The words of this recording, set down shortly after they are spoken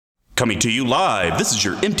Coming to you live, this is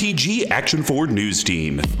your MTG Action Forward News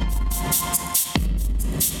Team.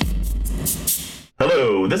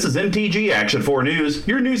 Hello, this is MTG Action 4 News,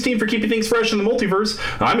 your news team for keeping things fresh in the multiverse.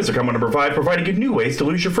 I'm Mr. Combo number 5, providing you new ways to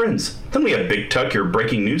lose your friends. Then we have Big Tuck, your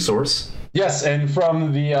breaking news source. Yes, and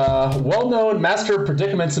from the well-known master of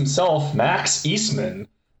predicaments himself, Max Eastman,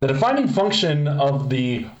 the defining function of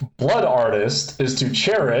the blood artist is to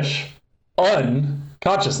cherish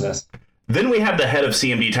unconsciousness. Then we have the head of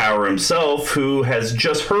CMD Tower himself, who has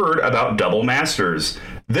just heard about Double Masters.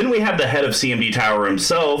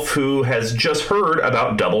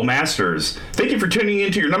 Thank you for tuning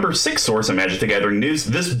in to your number 6 source of Magic the Gathering news.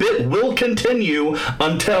 This bit will continue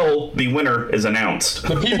until the winner is announced.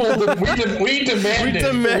 The people, we demand it.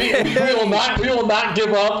 We will not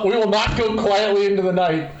give up. We will not go quietly into the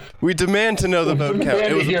night. We demand to know the vote count.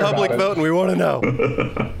 It was a public vote, and we want to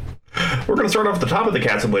know. We're going to start off at the top of the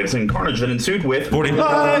Castle Blades and carnage that ensued with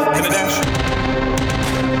 45 and a dash.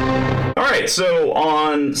 All right, so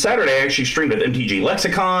on Saturday, I actually streamed with MTG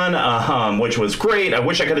Lexicon, which was great. I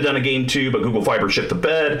wish I could have done a game 2, but Google Fiber shit the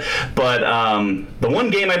bed. But the one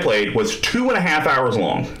game I played was 2.5 hours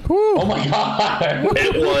long. Woo. Oh my god!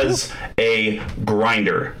 It was a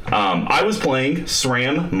grinder. I was playing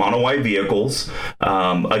SRAM Mono White Vehicles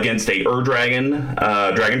against a Dragon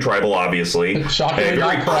Tribal, obviously. Shockingly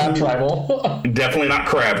not Crab Tribal. Definitely not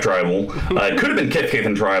Crab Tribal. It could have been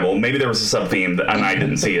Kithkithan Tribal. Maybe there was a sub-theme and I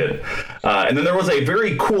didn't see it. And then there was a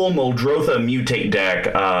very cool Muldrotha mutate deck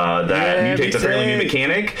that mutates a fairly new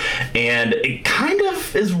mechanic, and it kind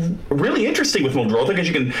of is really interesting with Muldrotha because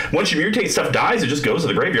you can, once your mutate stuff dies, it just goes to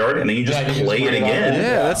the graveyard and then you just play it again.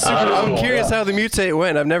 Yeah, that's super. I'm curious how the mutate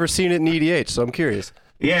went. I've never seen it in EDH, so I'm curious.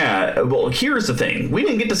 Yeah, well, here's the thing. We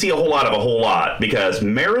didn't get to see a whole lot because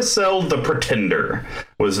Maricel the Pretender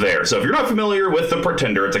was there. So if you're not familiar with the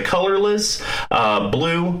Pretender, it's a colorless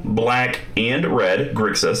blue, black, and red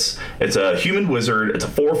Grixis. It's a human wizard. It's a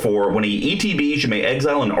 4/4. When he ETBs, you may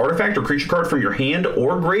exile an artifact or creature card from your hand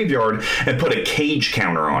or graveyard and put a cage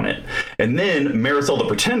counter on it. And then Maricel the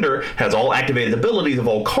Pretender has all activated abilities of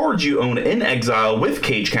all cards you own in exile with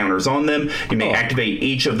cage counters on them. You may activate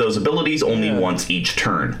each of those abilities only once each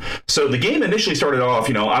turn. So the game initially started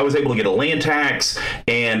off, I was able to get a land tax,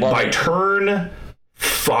 and by turn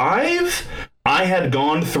 5, I had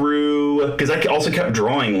gone through, because I also kept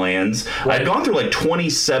drawing lands, I had gone through like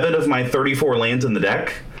 27 of my 34 lands in the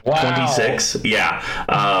deck. Wow. 26, yeah.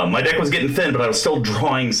 My deck was getting thin, but I was still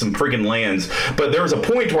drawing some friggin' lands. But there was a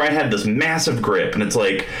point where I had this massive grip, and it's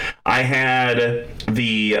like I had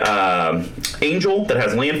the Angel that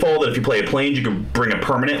has landfall, that if you play a plains, you can bring a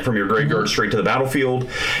permanent from your graveyard straight to the battlefield.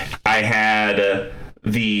 I had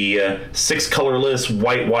the 6 colorless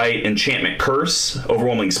white enchantment curse,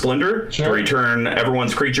 Overwhelming Splendor, to return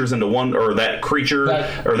everyone's creatures into one, or that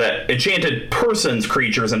enchanted person's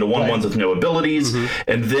creatures into ones with no abilities.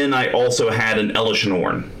 And then I also had an Elesh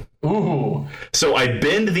Norn. Ooh. So I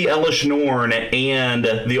bend the Elesh Norn and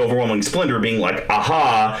the Overwhelming Splendor, being like,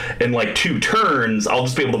 aha, in like 2 turns, I'll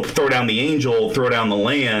just be able to throw down the Angel, throw down the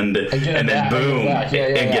land, and then boom, and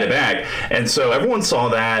get it back. And so everyone saw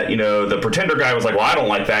that, the Pretender guy was like, well, I don't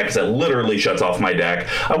like that because it literally shuts off my deck.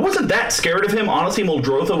 I wasn't that scared of him. Honestly,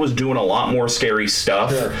 Muldrotha was doing a lot more scary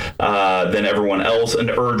stuff than everyone else, and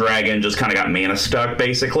Dragon just kind of got mana stuck,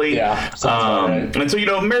 basically. Yeah. And so,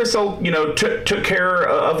 Maricel, took care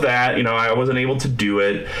of that. I wasn't able to do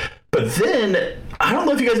it. But then, I don't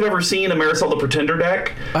know if you guys have ever seen a Maricel the Pretender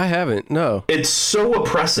deck. I haven't, no. It's so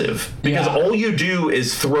oppressive because all you do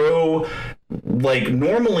is throw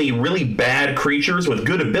normally really bad creatures with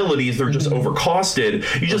good abilities. They're just overcosted.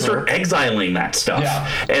 You just start exiling that stuff.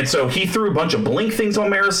 And so he threw a bunch of blink things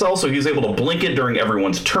on Maricel, so he was able to blink it during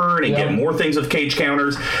everyone's turn and get more things with cage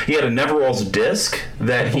counters. He had a Neverall's Disc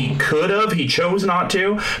that he he chose not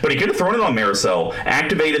to, but he could have thrown it on Maricel,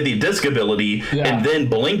 activated the Disc ability, and then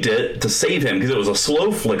blinked it to save him because it was a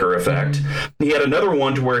slow flicker effect. He had another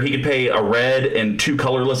one to where he could pay a red and 2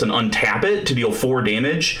 colorless and untap it to deal 4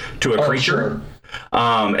 damage to a creature.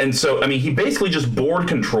 And so, he basically just board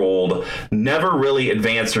controlled, never really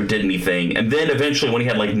advanced or did anything. And then eventually, when he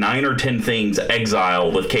had 9 or 10 things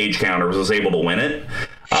exiled with cage counters, was able to win it.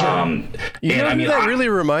 Who that really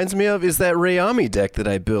reminds me of is that Rayami deck that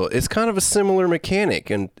I built. It's kind of a similar mechanic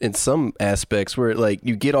in some aspects where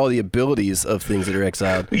you get all the abilities of things that are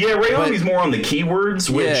exiled. Yeah, Rayami's more on the keywords,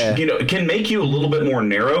 which can make you a little bit more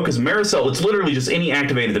narrow, because Maricel, it's literally just any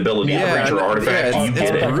activated ability, creature, or artifact, you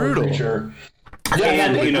get it. Brutal.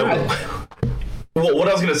 And well, what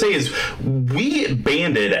I was going to say is we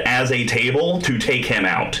banded as a table to take him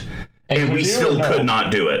out. And we still could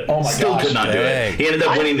not do it. Oh my gosh. Could not do it. He ended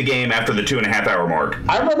up winning the game after the 2.5-hour mark.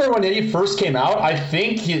 I remember when he first came out,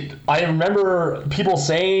 I remember people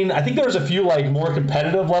saying, I think there was a few like more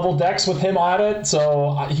competitive level decks with him on it.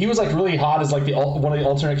 So he was like really hot as like one of the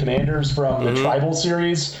alternate commanders from the Tribal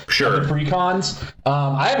series. Sure. Of the precons.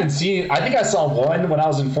 I haven't seen, I think I saw one when I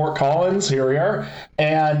was in Fort Collins. Here we are.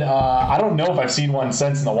 And I don't know if I've seen one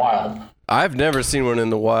since in the wild. I've never seen one in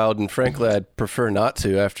the wild, and frankly, I'd prefer not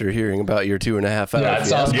to after hearing about your 2.5 hours.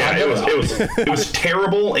 It was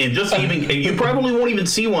terrible, and just even you probably won't even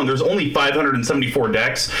see one. There's only 574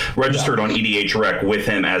 decks registered on EDH Rec with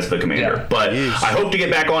him as the commander. But I hope to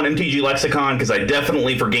get back on MTG Lexicon because I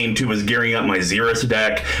definitely for Game 2 was gearing up my Xerus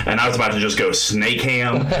deck, and I was about to just go Snake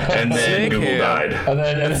Ham, and then Google died. And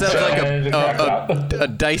then it sounds like a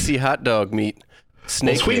dicey hot dog meat.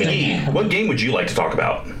 Sweetie, what game would you like to talk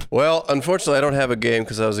about? Well, unfortunately, I don't have a game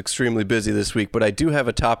because I was extremely busy this week, but I do have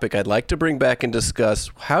a topic I'd like to bring back and discuss.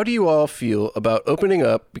 How do you all feel about opening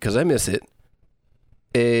up, because I miss it,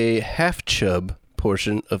 a half chub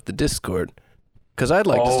portion of the Discord? Because I'd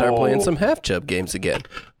like to start playing some half chub games again.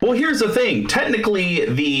 Well, here's the thing. Technically,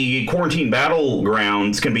 the Quarantine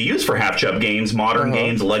Battlegrounds can be used for half chub games, modern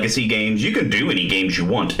games, legacy games. You can do any games you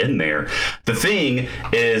want in there. The thing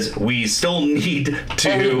is, we still need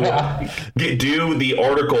to do the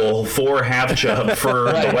article for half chub for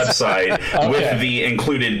the website with the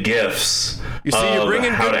included GIFs. You see, you're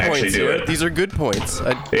bringing good points here. These are good points.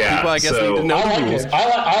 People, I guess, need to know the rules.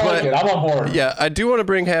 I like it. I'm on board. Yeah, I do want to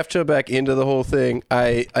bring half chub back into the whole thing.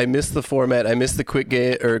 I miss the format. I miss the quick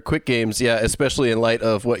games. Yeah, especially in light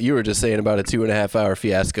of what you were just saying about a 2.5-hour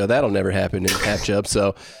fiasco. That'll never happen in half chub.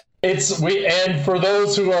 So. And for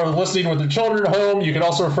those who are listening with their children at home, you can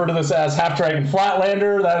also refer to this as Half Dragon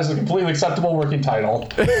Flatlander. That is a completely acceptable working title.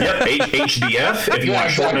 Yep, HDF if you want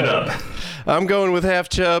to shorten it up. I'm going with half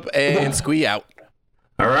chub and squee out.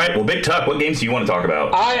 All right. Well, Big Tuck, what games do you want to talk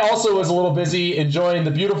about? I also was a little busy enjoying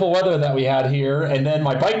the beautiful weather that we had here, and then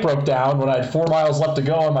my bike broke down when I had 4 miles left to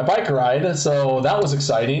go on my bike ride, so that was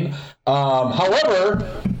exciting. However,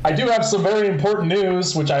 I do have some very important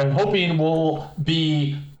news, which I'm hoping will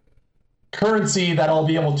be currency that I'll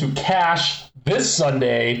be able to cash this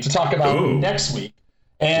Sunday to talk about next week.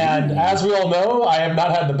 And as we all know, I have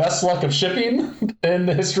not had the best luck of shipping in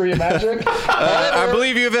the history of Magic. I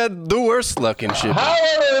believe you've had the worst luck in shipping.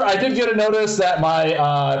 However, I did get a notice that my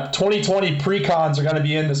 2020 pre-cons are going to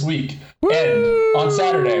be in this week. And on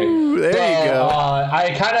Saturday. There you go.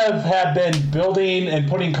 I kind of have been building and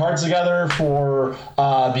putting cards together for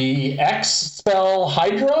the X-Spell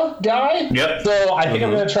Hydra guy. Yep. So I think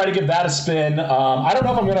I'm going to try to give that a spin. I don't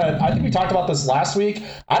know if I'm going to... I think we talked about this last week.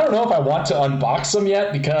 I don't know if I want to unbox them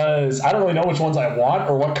yet because I don't really know which ones I want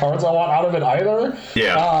or what cards I want out of it either.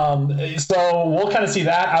 Yeah. So we'll kind of see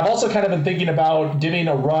that. I've also kind of been thinking about getting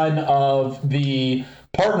a run of the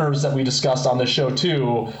partners that we discussed on this show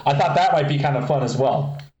too. I thought that might be kind of fun as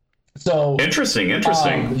well. So interesting.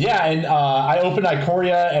 Yeah, and I opened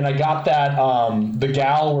Ikoria and I got that the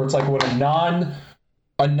gal where it's like when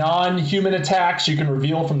a non-human attacks you can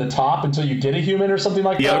reveal from the top until you get a human or something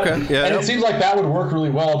like that. Okay. Yeah, and it seems like that would work really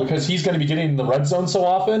well because he's going to be getting in the red zone so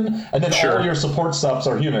often, and then all your support stuffs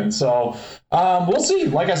are human. So we'll see.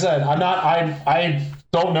 Like I said, I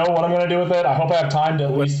don't know what I'm going to do with it. I hope I have time to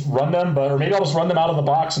at least run them, or maybe I'll just run them out of the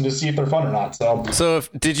box and just see if they're fun or not. So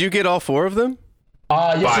did you get all 4 of them?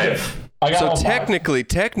 Yes, 5. I got all 5.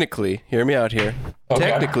 Technically, hear me out here. Okay.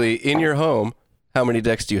 Technically, in your home, how many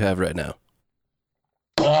decks do you have right now?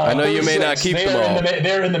 I know you may not keep them all.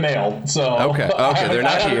 They're in the mail, so okay, they're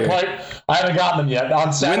not here. I haven't gotten them yet.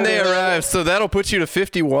 On Saturday, when they arrive, so that'll put you to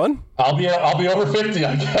 51. I'll be over 50,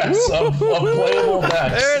 I guess, of playable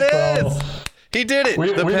decks. There it is. He did it.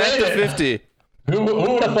 The path to 50. Who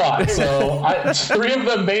would have thought? So 3 of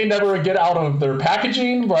them may never get out of their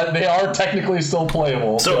packaging, but they are technically still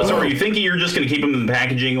playable. So are you thinking you're just going to keep them in the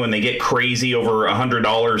packaging when they get crazy over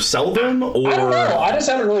 $100, sell them? Or I don't know. I just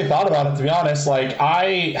haven't really thought about it, to be honest. Like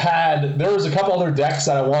there was a couple other decks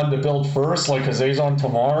that I wanted to build first, like Kazazon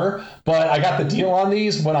Tamar, but I got the deal on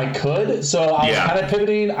these when I could, so I was kind of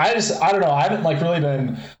pivoting. I don't know. I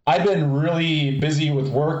haven't I've been really busy with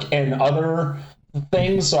work and other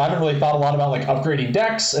things, so I haven't really thought a lot about like upgrading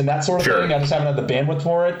decks and that sort of thing. I just haven't had the bandwidth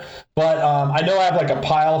for it, but I know I have like a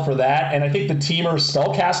pile for that, and I think the Teamer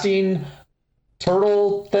spellcasting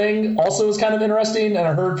turtle thing also is kind of interesting, and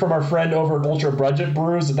I heard from our friend over at Ultra Budget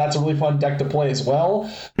Brews that that's a really fun deck to play as well.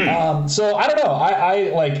 So I don't know.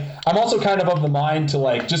 I'm also kind of the mind to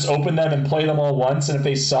like just open them and play them all once, and if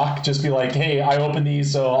they suck, just be like, hey, I opened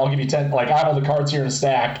these, so I'll give you 10. Like I have all the cards here in a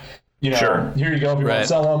stack. Sure. Here you go if you want to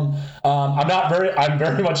sell them. I'm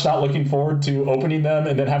very much not looking forward to opening them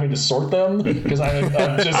and then having to sort them because I'm in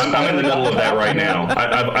the middle of that right now.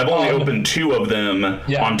 I've only opened 2 of them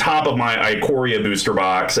on top of my Ikoria booster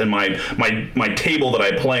box, and my table that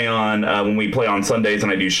I play on when we play on Sundays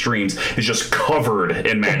and I do streams is just covered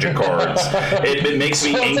in Magic cards. It makes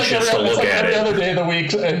me anxious to look at it. Every other day of the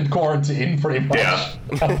week in quarantine, pretty much. Yeah.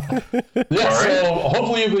 So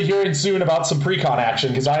hopefully you'll be hearing soon about some pre-con action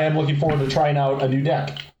because I am looking forward to trying out a new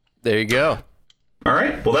deck. There you go. All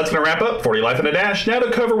right, well, that's going to wrap up 40 Life in a Dash. Now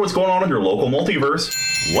to cover what's going on in your local multiverse.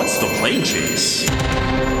 What's the Plane Chase?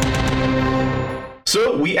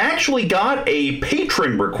 So we actually got a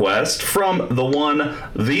patron request from the one,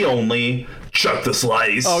 the only, Chuck the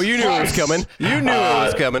Slice. Oh, you knew it was coming. You knew it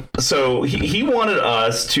was coming. So he wanted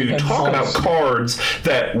us to talk about cards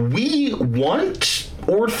that we want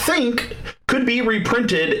or think could be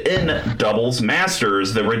reprinted in Doubles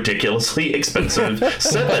Masters, the ridiculously expensive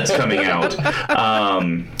set that's coming out.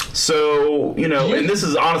 So, and this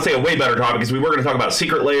is honestly a way better topic because we were going to talk about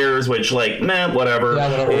Secret Layers, which, whatever. Yeah, whatever.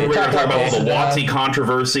 Or we were going to talk about the WotC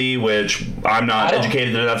controversy, which I'm not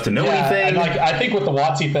educated enough to know anything. And I think with the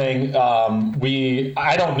WotC thing,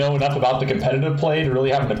 I don't know enough about the competitive play to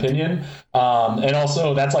really have an opinion. And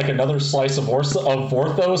also, that's like another slice of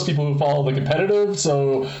Vorthos, people who follow the competitive,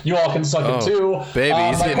 so you all can suck it too. Baby,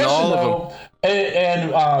 he's hitting all of them.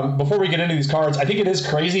 And before we get into these cards, I think it is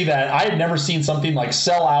crazy that I had never seen something like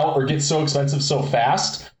sell out or get so expensive so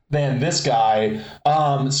fast than this guy.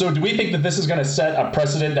 So do we think that this is going to set a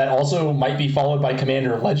precedent that also might be followed by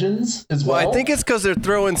Commander Legends as well? Well, I think it's because they're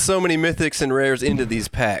throwing so many mythics and rares into these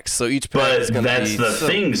packs. So each pack is going to be That's the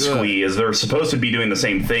thing, Squee, is they're supposed to be doing the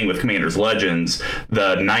same thing with Commander's Legends.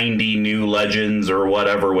 The 90 new Legends or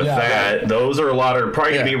whatever with that. Right. Those are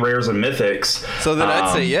probably going to be rares and mythics. So then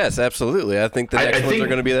I'd say yes, absolutely. I think the next ones are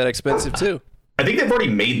going to be that expensive too. I think they've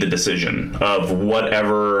already made the decision of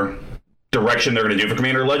whatever direction they're going to do for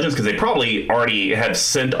Commander Legends because they probably already have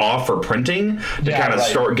sent off for printing to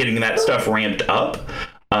start getting that stuff ramped up.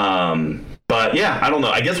 But I don't know.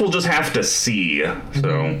 I guess we'll just have to see.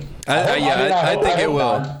 So I think it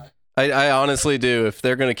will. I honestly do. If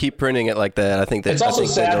they're going to keep printing it like that, I think that it's also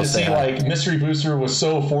sad to see like Mystery Booster was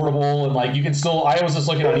so affordable, and like you can still. I was just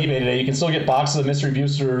looking on eBay today. You can still get boxes of Mystery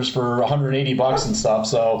Boosters for $180 and stuff.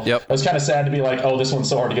 So it was kind of sad to be like, oh, this one's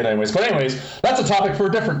so hard to get anyways. But anyways, that's a topic for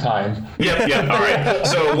a different time. Yep. All right.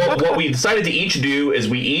 So what we decided to each do is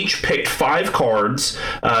we each picked 5 cards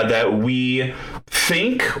that we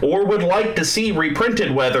think or would like to see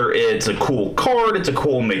reprinted, whether it's a cool card, it's a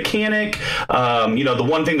cool mechanic. The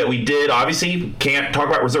one thing that we did, obviously can't talk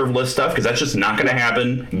about reserve list stuff because that's just not going to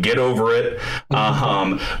happen. Get over it.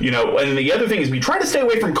 And the other thing is we try to stay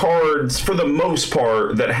away from cards for the most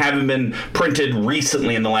part that haven't been printed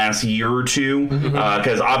recently in the last year or two,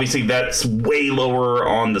 because obviously that's way lower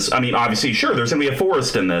on this. I mean, obviously, sure, there's going to be a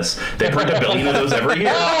forest in this. They print 1 billion of those every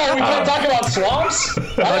year. Oh, we can't talk about swamps?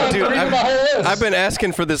 I've been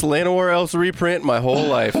asking for this Llanowar Elves reprint my whole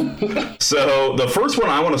life. So the first one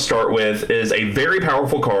I want to start with is a very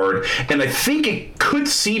powerful card, and I think it could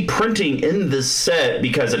see printing in this set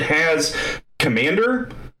because it has Commander,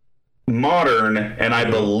 Modern, and I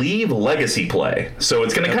believe Legacy play. So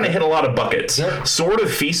it's going to kind of hit a lot of buckets. Sword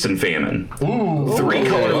of Feast and Famine. 3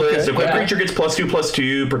 colorless. Equipped creature gets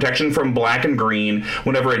 +2/+2, protection from black and green.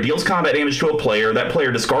 Whenever it deals combat damage to a player, that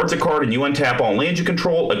player discards a card and you untap all lands you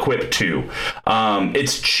control, equip 2.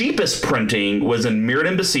 Its cheapest printing was in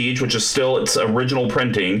Mirrodin Besiege, which is still its original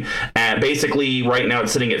printing. And basically, right now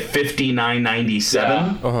it's sitting at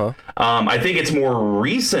 $59.97. I think its more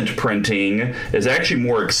recent printing is actually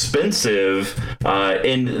more expensive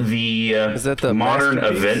in the Modern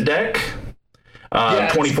Event deck.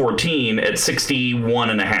 2014 at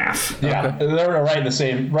 61.5. Yeah, they're right in the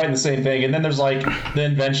same thing. And then there's like the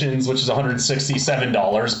Inventions, which is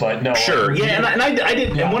 $167, but no. Sure, and I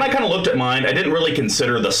did. And when I kind of looked at mine, I didn't really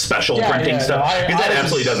consider the special printing stuff because that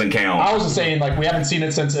absolutely doesn't count. I was just saying, like, we haven't seen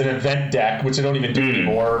it since an event deck, which they don't even do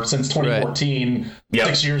anymore, since 2014,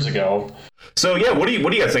 6 years ago. So what do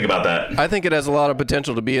you guys think about that? I think it has a lot of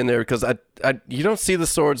potential to be in there because you don't see the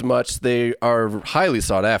swords much. They are highly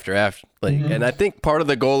sought after, and I think part of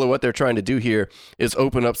the goal of what they're trying to do here is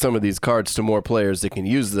open up some of these cards to more players that can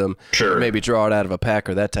use them. Sure. Maybe draw it out of a pack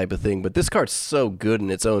or that type of thing. But this card's so good in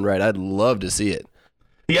its own right. I'd love to see it.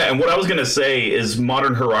 Yeah, and what I was going to say is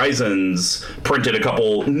Modern Horizons printed a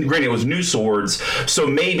couple, granted it was new swords, so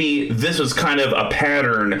maybe this was kind of a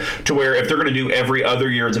pattern to where if they're going to do every other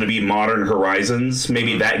year it's going to be Modern Horizons,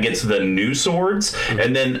 maybe that gets the new swords,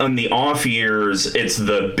 and then on the off years it's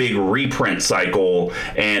the big reprint cycle,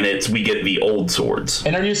 and we get the old swords.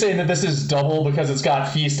 And are you saying that this is double because it's got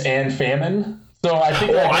Feast and Famine? So I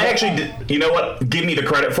think. Well, I actually did. You know what? Give me the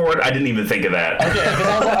credit for it. I didn't even think of that. Okay,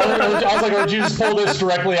 I was like, or did you just pull this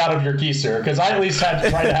directly out of your keister? Because I at least had to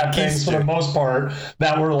try to have things for the most part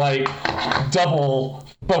that were like double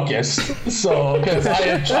focused. So because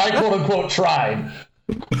I quote unquote tried.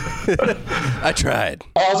 I tried.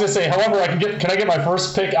 I was gonna say, however, can I get my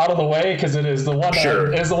first pick out of the way because it is the one.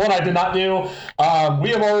 Sure. It is the one I did not do. We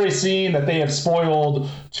have already seen that they have spoiled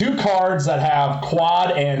 2 cards that have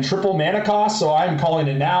quad and triple mana cost, so I'm calling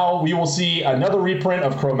it now. We will see another reprint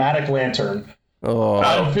of Chromatic Lantern. Oh,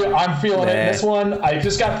 I'm feeling it in this one. It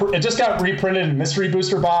just got reprinted in Mystery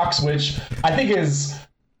Booster Box, which I think is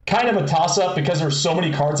kind of a toss-up because there's so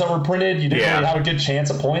many cards that were printed. You didn't really have a good chance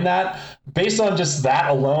of pulling that. Based on just that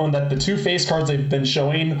alone, that the 2 face cards they've been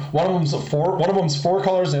showing, one of them's 4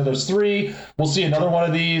 colors, and the other's 3. We'll see another one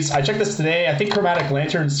of these. I checked this today. I think Chromatic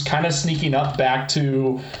Lantern's kind of sneaking up back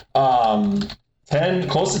to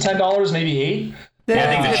close to $10, maybe $8. Yeah,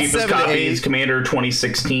 I think the cheapest copy is Commander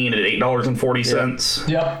 2016 at $8.40.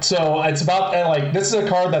 Yep. So it's about this is a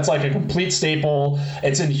card that's like a complete staple.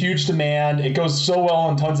 It's in huge demand. It goes so well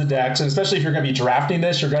on tons of decks, and especially if you're going to be drafting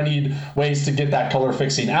this, you're going to need ways to get that color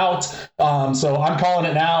fixing out. So I'm calling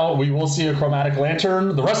it now. We will see a Chromatic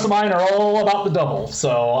Lantern. The rest of mine are all about the double.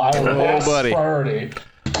 So I will pass priority.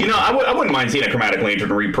 You know, I wouldn't mind seeing a Chromatic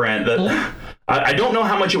Lantern reprint. I don't know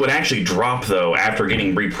how much it would actually drop though after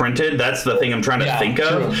getting reprinted. That's the thing I'm trying to think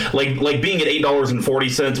of. Like being at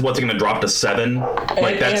 $8.40, what's it going to drop to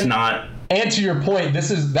 $7? Not. And to your point,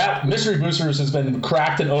 that Mystery Boosters has been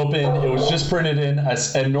cracked and open. It was just printed in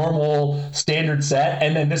a normal standard set,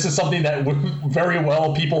 and then this is something that very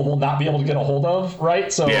well people will not be able to get a hold of,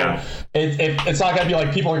 right? So it's not going to be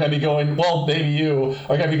like people are going to be going, well, maybe you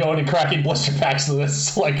are going to be going and cracking blister packs to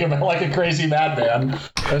this like a crazy madman.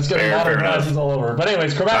 It's going to be Modern Horizons all over. But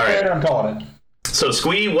anyways, Chromatic Lantern, I'm calling it. So,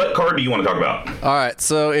 Squee, what card do you want to talk about? All right,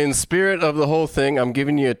 so in spirit of the whole thing, I'm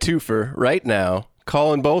giving you a twofer right now.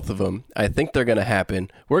 Calling both of them. I think they're going to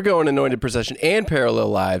happen. We're going Anointed Procession and Parallel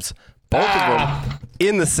Lives. Both of them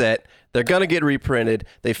in the set. They're going to get reprinted.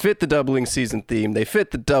 They fit the Doubling Season theme. They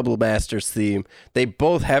fit the Double Masters theme. They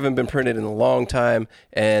both haven't been printed in a long time,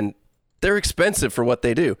 and they're expensive for what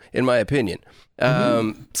they do, in my opinion.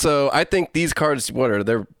 So I think these cards,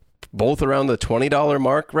 they're both around the $20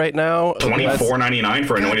 mark right now. $24.99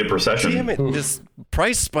 for Anointed Procession. Damn it, this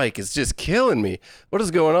price spike is just killing me. What is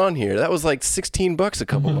going on here? That was like $16 a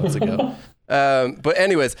couple months ago. But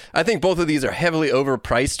anyways, I think both of these are heavily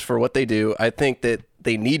overpriced for what they do. I think that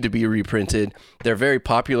they need to be reprinted. They're very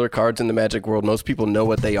popular cards in the Magic world. Most people know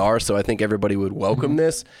what they are, so I think everybody would welcome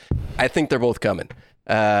this. I think they're both coming.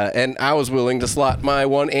 And I was willing to slot my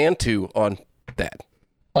 1 and 2 on that.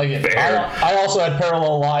 I also had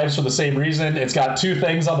Parallel Lives for the same reason. It's got 2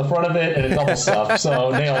 things on the front of it, and it double stuff, so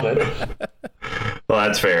nailed it. Well,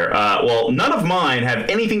 that's fair. Well, none of mine have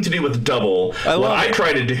anything to do with double. What I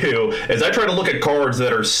try to do is I try to look at cards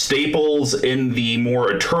that are staples in the more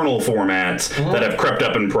eternal formats that have crept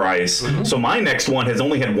up in price. So my next one has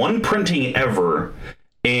only had 1 printing ever.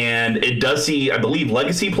 And it does see, I believe,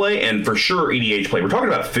 Legacy play and for sure EDH play. We're talking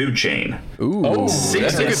about Food Chain. Ooh, it's sitting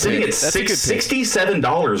at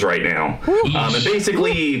 $67 right now. And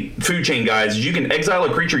basically, Food Chain, guys, you can exile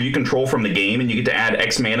a creature you control from the game, and you get to add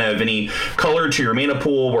X mana of any color to your mana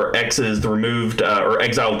pool, where X is the removed or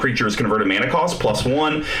exiled creature's converted mana cost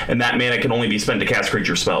 +1, and that mana can only be spent to cast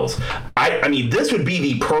creature spells. I mean, this would be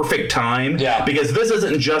the perfect time because this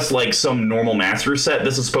isn't just like some normal master set.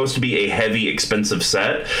 This is supposed to be a heavy, expensive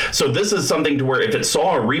set. So this is something to where if it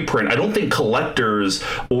saw a reprint, I don't think collectors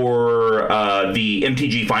or the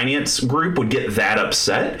MTG Finance group would get that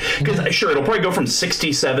upset. Because sure, it'll probably go from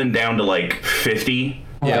 67 down to like 50,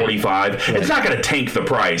 45. It's not going to tank the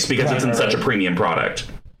price because it's in such a premium product.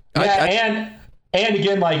 And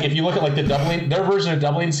again, like if you look at like the doubling, their version of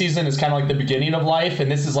Doubling Season is kind of like the beginning of life,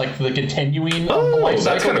 and this is like the continuing of the life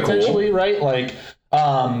cycle potentially, cool. Right? Like.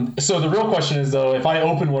 So the real question is, though, if I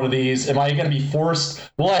open one of these, am I going to be forced?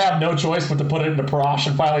 Will I have no choice but to put it into Prosh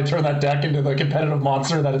and finally turn that deck into the competitive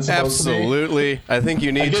monster that it's supposed to be? Absolutely. I think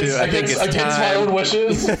you need to. I think it's against my own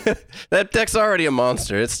wishes. That deck's already a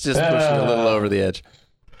monster. It's just pushing a little over the edge.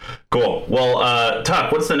 Cool. Well,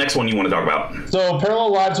 Tuck, what's the next one you want to talk about? So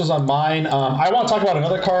Parallel Lives was on mine. I want to talk about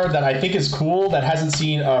another card that I think is cool that hasn't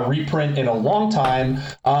seen a reprint in a long time.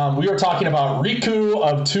 We were talking about Riku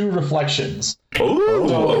of Two Reflections. Ooh,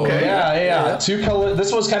 okay. Yeah. Two color.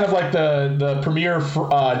 This was kind of like the premier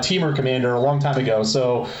Teamer commander a long time ago.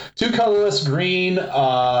 So two colorless, green,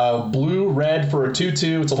 blue, red for a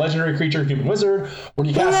 2/2. It's a legendary creature, human wizard. When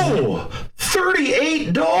you cast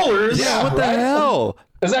 $38. Yeah, what the hell?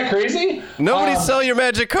 Is that crazy? Nobody sell your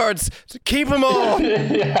Magic cards. Keep them all.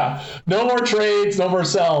 Yeah. No more trades, no more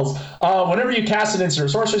sells. Whenever you cast an instant or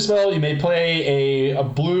sorcery spell, you may play a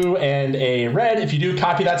blue and a red. If you do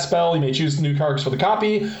copy that spell, you may choose new cards for the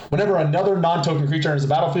copy. Whenever another non-token creature enters the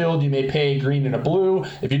battlefield, you may pay green and a blue.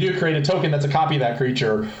 If you do create a token that's a copy of that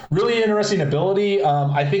creature. Really interesting ability.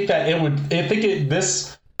 I think that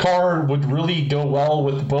this card would really go well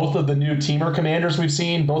with both of the new Teamer commanders we've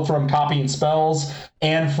seen, both from copying spells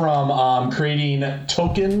and from creating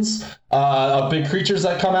tokens of big creatures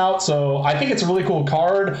that come out. So I think it's a really cool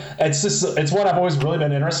card. It's one I've always really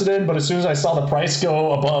been interested in, but as soon as I saw the price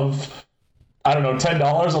go above, I don't know, $10,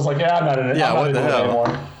 I was like, I'm not in it. Yeah, what the hell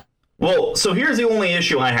anymore. Well, so here's the only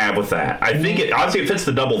issue I have with that. I think it fits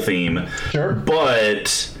the double theme. Sure.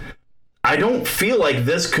 But I don't feel like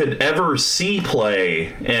this could ever see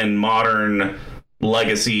play in Modern,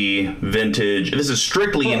 Legacy, Vintage. This is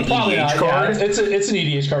strictly an EDH card. Yeah, it's an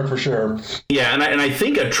EDH card for sure. Yeah, and I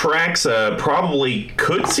think Atraxa probably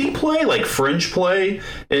could see play, like Fringe play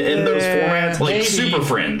in those formats, like maybe. Super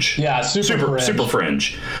Fringe. Yeah, Super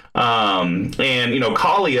Fringe. And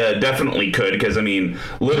Kaalia definitely could, because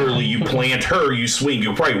literally you plant her, you swing,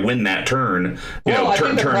 you probably win that turn.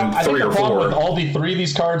 Turn 3 or 4. I think the problem with all three of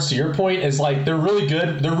these cards, to your point, is like they're really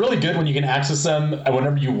good. They're really good when you can access them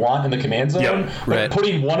whenever you want in the command zone. Yep. But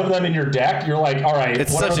putting one of them in your deck, you're like, all right,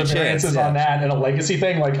 it's what are the variances on that and a legacy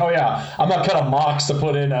thing? Like, oh yeah, I'm not cut a Mox to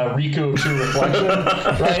put in a Riku of True Reflection,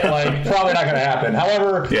 right? Like, probably not going to happen.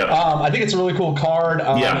 However, I think it's a really cool card,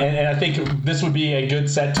 and I think this would be a good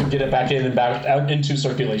set to get it back in and back out into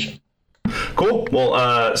circulation. Cool.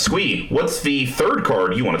 Well, Squee, what's the third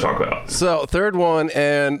card you want to talk about? So, third one,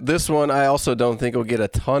 and this one I also don't think will get a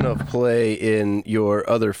ton of play in your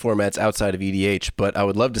other formats outside of EDH, but I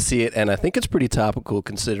would love to see it, and I think it's pretty topical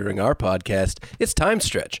considering our podcast. It's Time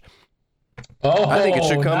Stretch. Oh, I think it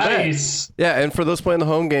should come nice. back. Yeah, and for those playing the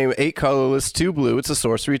home game, 8 colorless, 2 blue. It's a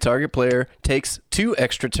sorcery. Target player takes 2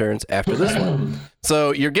 extra turns after this one.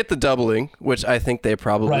 So you get the doubling, which I think they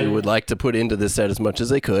probably would like to put into this set as much as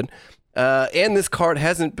they could. And this card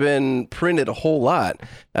hasn't been printed a whole lot.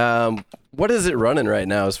 What is it running right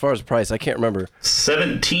now as far as price? I can't remember.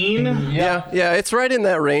 17? Yeah, it's right in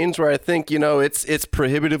that range where I think, it's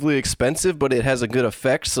prohibitively expensive, but it has a good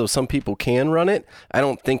effect, so some people can run it. I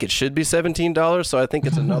don't think it should be $17, so I think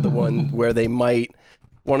it's another one where they might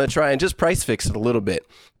want to try and just price fix it a little bit.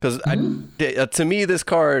 Because to me, this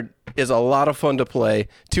card is a lot of fun to play.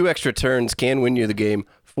 2 extra turns can win you the game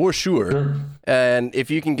for sure. And if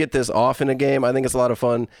you can get this off in a game, I think it's a lot of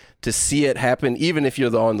fun to see it happen, even if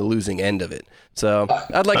you're on the losing end of it. So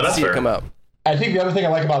I'd like to see it come out. I think the other thing I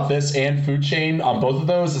like about this and Food Chain on both of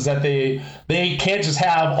those is that they can't just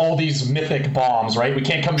have all these mythic bombs, right? We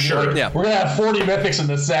can't come we're going to have 40 mythics in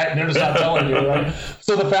this set, and they're just not telling you, right?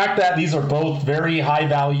 So the fact that these are both very high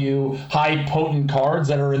value, high potent cards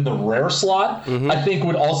that are in the rare slot, I think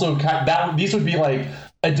would also these would be like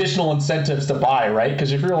additional incentives to buy, right?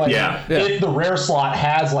 Because if you're like, if the rare slot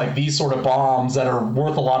has like these sort of bombs that are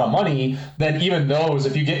worth a lot of money, then even those,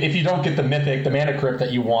 if you don't get the mythic, the mana crypt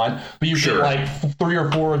that you want, but you get like 3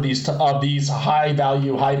 or 4 of these high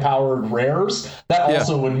value, high powered rares, that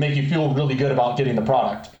also would make you feel really good about getting the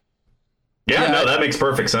product. No, that makes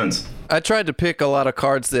perfect sense. I tried to pick a lot of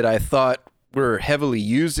cards that I thought were heavily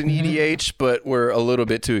used in EDH, but were a little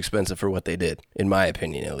bit too expensive for what they did, in my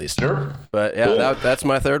opinion, at least. Sure. But that's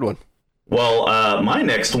my third one. Well, my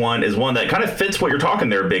next one is one that kind of fits what you're talking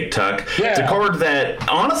there, Big Tuck. Yeah. It's a card that,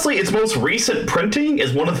 honestly, its most recent printing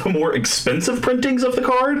is one of the more expensive printings of the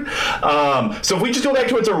card. So if we just go back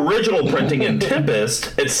to its original printing in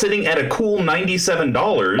Tempest, it's sitting at a cool $97.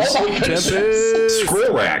 Oh my goodness.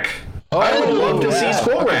 Scroll Rack. I would love to see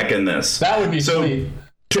Scroll Rack in this. That would be sweet.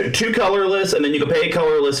 2 colorless, and then you can pay a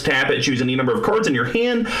colorless, tap it, choose any number of cards in your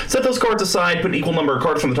hand, set those cards aside, put an equal number of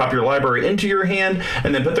cards from the top of your library into your hand,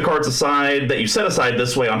 and then put the cards aside that you set aside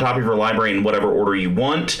this way on top of your library in whatever order you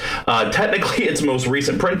want. Technically, its most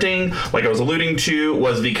recent printing, like I was alluding to,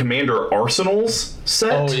 was the Commander Arsenals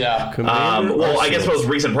set. Oh, yeah. I guess most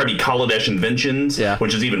recent probably Kaladesh Inventions,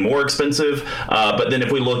 which is even more expensive. But then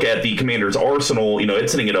if we look at the Commander's Arsenal,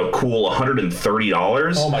 it's sitting at a cool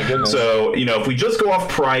 $130. Oh, my goodness. So, if we just go off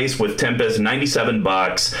price with Tempest,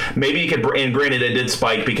 $97. Maybe you could, and granted it did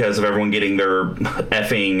spike because of everyone getting their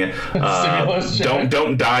effing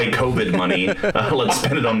don't die COVID money. Let's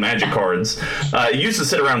spend it on Magic cards. It used to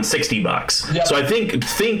sit around $60. Yep. So I think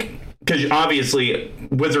because obviously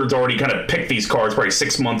Wizards already kind of picked these cards probably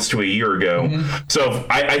 6 months to a year ago. So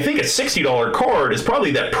I think a $60 card is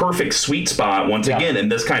probably that perfect sweet spot once again in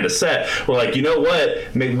this kind of set. We're like, you know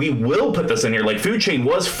what? Maybe we will put this in here. Like Food Chain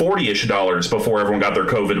was $40-ish before everyone got their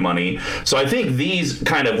COVID money. So I think these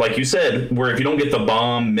kind of, like you said, where if you don't get the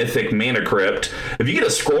bomb, mythic, mana crypt, if you get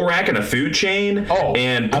a scroll rack and a Food Chain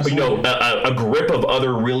and absolutely. A grip of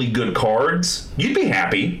other really good cards, you'd be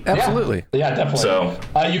happy. Absolutely. Yeah, definitely. So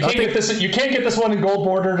you can't get this one in gold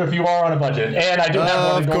bordered if you are on a budget, and I do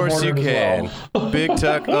have one in gold bordered as well. Big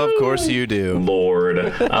Tuck, of course you do. Lord. All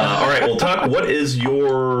right, well, Tuck, what is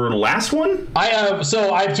your last one? I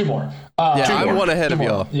have two more. I'm one ahead of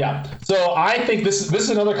y'all. Yeah. So I think this is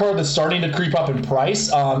another card that's starting to creep up in price.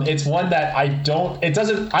 It's one that I don't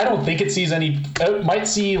think it sees any. It might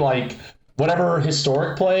see like whatever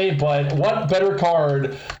historic play, but what better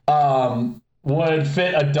card would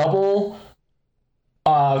fit a double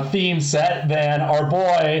theme set than our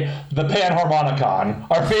boy, the Panharmonicon,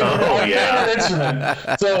 our favorite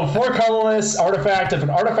instrument. So 4 colorless artifact. If an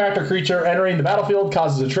artifact or creature entering the battlefield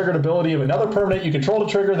causes a triggered ability of another permanent you control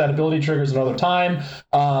to trigger, that ability triggers another time.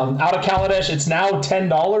 Out of Kaladesh, it's now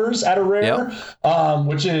 $10 at a rare,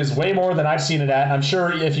 which is way more than I've seen it at. I'm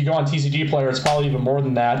sure if you go on TCG Player, it's probably even more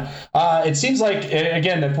than that. It seems like,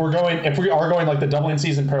 again, if we are going like the doubling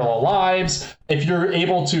season Parallel Lives, if you're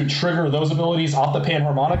able to trigger those abilities off the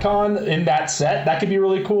Panharmonicon in that set, that could be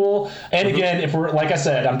really cool. And again, if we're, like I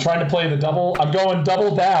said, I'm trying to play I'm going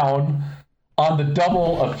double down on the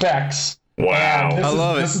double effects. Wow. I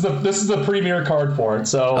love it. This is the premier card for it.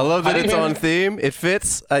 So I love that it's on theme. It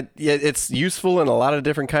fits. It's useful in a lot of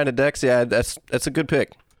different kind of decks. Yeah, that's a good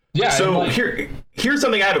pick. Yeah. So here's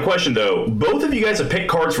something I have a question though. Both of you guys have picked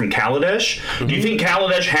cards from Kaladesh. Do you think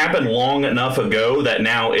Kaladesh happened long enough ago that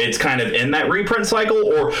now it's kind of in that reprint cycle,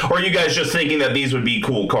 or are you guys just thinking that these would be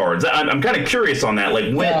cool cards? I'm kind of curious on that.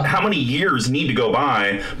 Like how many years need to go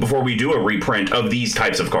by before we do a reprint of these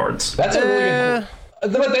types of cards? That's a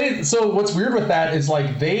really good. So what's weird with that is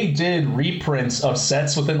like they did reprints of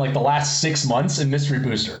sets within like the last 6 months in Mystery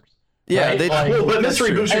Boosters. Yeah, right? But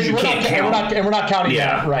Mystery Boosters you can't count. And we're not counting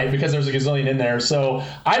that, right? Because there's a gazillion in there. So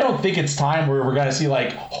I don't think it's time where we're going to see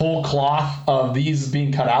like whole cloth of these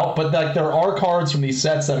being cut out. But like there are cards from these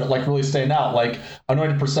sets that are like really stand out, like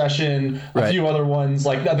Anointed Procession, a few other ones,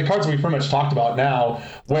 like the cards we pretty much talked about now,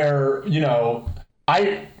 where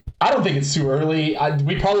I don't think it's too early.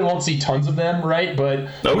 We probably won't see tons of them, right? But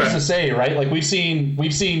who's to say, right? Like we've seen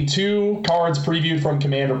 2 cards previewed from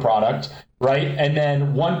Commander product. Right, and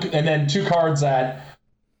then 2 cards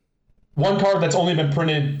one card that's only been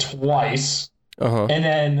printed twice, and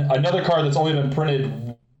then another card that's only been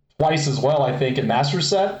printed twice as well, I think, in Master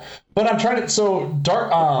Set. But I'm trying to. So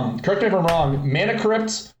correct me if I'm wrong. Mana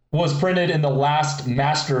Crypt was printed in the last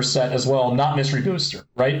Master Set as well, not Mystery Booster,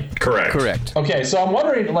 right? Correct. Okay, so I'm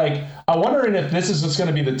wondering if this is just going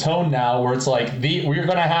to be the tone now, where it's like we're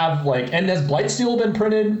going to have like, and has Blightsteel been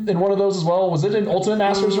printed in one of those as well? Was it in Ultimate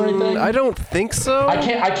Masters or anything? I don't think so. I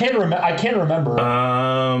can't remember.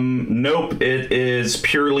 Nope. It is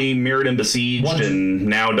purely Mirrored and Besieged, and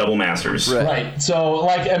now Double Masters. Right. So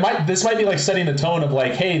like, this might be like setting the tone of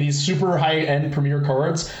like, hey, these super high end premier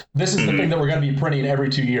cards. This is the thing that we're going to be printing every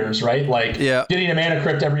 2 years, right? Like getting a Mana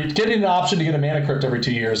Crypt getting an option to get a Mana Crypt every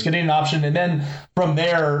 2 years, getting an option, and then from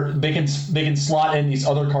there they can slot in these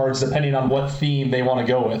other cards depending on what theme they want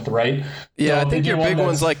to go with, right? Yeah, so I think your big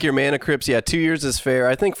ones like your Mana Crypts, 2 years is fair.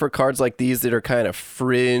 I think for cards like these that are kind of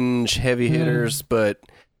fringe heavy hitters, but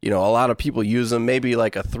a lot of people use them, maybe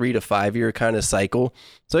like a 3 to 5 year kind of cycle.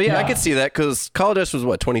 So I could see that because Kaladesh was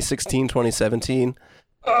 2016, 2017.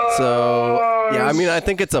 So I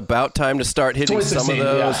think it's about time to start hitting some of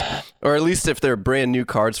those, or at least if they're brand new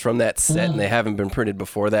cards from that set and they haven't been printed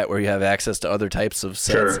before that, where you have access to other types of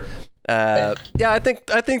sets. Sure. I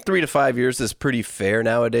think 3 to 5 years is pretty fair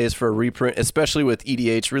nowadays for a reprint, especially with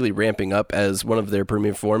EDH really ramping up as one of their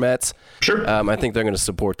premier formats. Sure. I think they're going to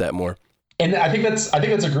support that more. And I think that's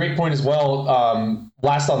a great point as well.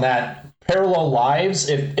 Last on that. Parallel Lives,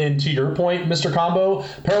 and to your point, Mr. Combo,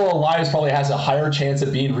 Parallel Lives probably has a higher chance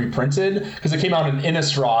of being reprinted because it came out in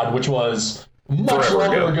Innistrad, which was much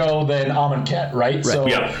longer ago than Amonkhet, right? So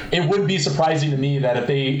it wouldn't be surprising to me that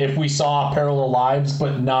if we saw Parallel Lives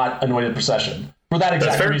but not Anointed Procession for that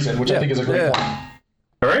exact reason, which I think is a great point.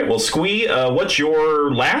 All right, well, Squee, what's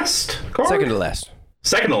your last card? Second to last.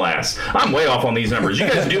 Second to last. I'm way off on these numbers. You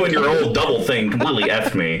guys doing your old double thing completely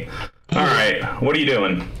effed me. All right, what are you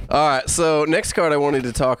doing? All right, so next card I wanted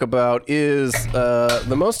to talk about is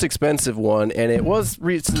the most expensive one, and it was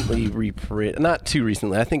recently reprinted. Not too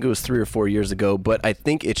recently. I think it was 3 or 4 years ago, but I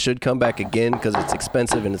think it should come back again because it's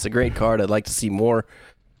expensive and it's a great card. I'd like to see more.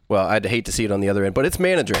 Well, I'd hate to see it on the other end, but it's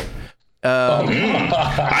Mana Drain.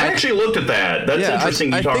 I actually looked at that. That's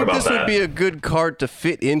interesting you talk about that. I think this would be a good card to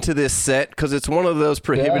fit into this set because it's one of those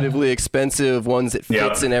prohibitively expensive ones that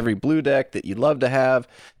fits in every blue deck that you'd love to have.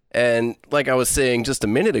 And like I was saying just a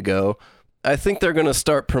minute ago, I think they're going to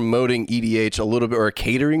start promoting EDH a little bit or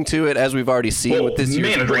catering to it, as we've already seen with this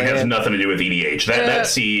year's Mana Drain has nothing to do with EDH. That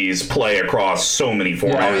sees play across so many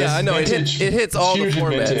formats. Oh, yeah, I know. It hits all the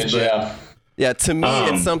formats. Vintage, yeah, to me,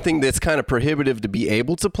 it's something that's kind of prohibitive to be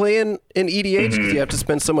able to play in EDH because you have to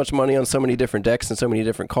spend so much money on so many different decks and so many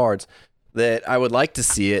different cards that I would like to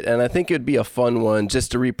see it. And I think it would be a fun one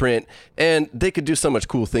just to reprint. And they could do so much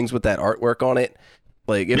cool things with that artwork on it.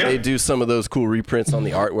 Like, if they do some of those cool reprints on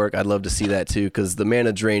the artwork, I'd love to see that too, because the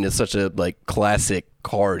Mana Drain is such a classic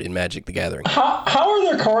card in Magic the Gathering. How are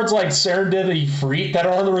there cards like Serendipity Freak that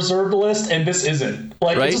are on the reserved list and this isn't?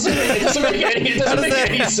 Like, right? It doesn't make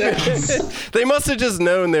any sense. They must have just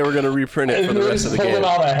known they were going to reprint it for the rest of the game. Pull it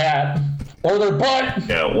out of a hat. Or their butt.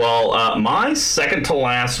 Yeah, well, my second to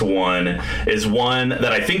last one is one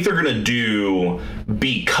that I think they're going to do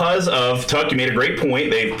because of, Tuck, you made a great point.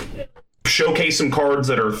 They've showcase some cards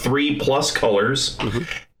that are 3+ colors,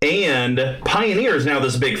 and Pioneer is now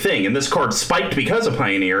this big thing, and this card spiked because of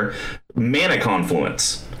Pioneer. Mana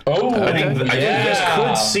Confluence. I think this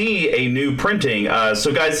could see a new printing.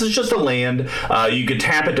 So guys, this is just a land. You could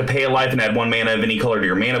tap it to pay a life and add 1 mana of any color to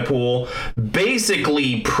your mana pool.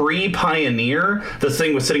 Basically, pre-Pioneer, this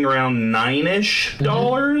thing was sitting around $9-ish,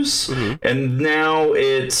 and now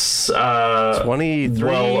it's 23,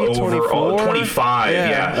 well over 24? 25.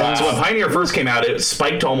 Yeah. Wow. So when Pioneer first came out, it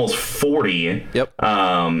spiked to almost 40. Yep.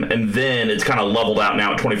 And then it's kind of leveled out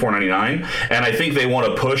now at $24.99. And I think they want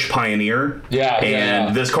to push Pioneer.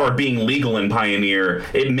 And this card being legal in Pioneer,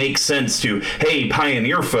 it makes sense to, hey,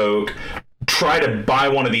 Pioneer folk, try to buy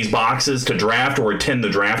one of these boxes to draft or attend the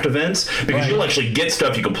draft events, because you'll actually get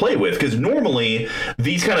stuff you can play with. Because normally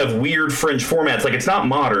these kind of weird fringe formats, like, it's not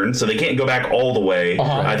modern, so they can't go back all the way.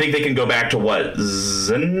 I think they can go back to what,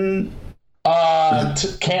 Tarkir,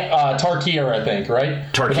 I think,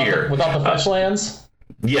 right? Tarkir. Without the fetch lands?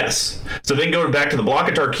 Yes. So then go back to the block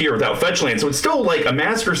of Tarkir without fetch land. So it's still like a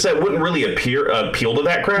master set wouldn't really appeal to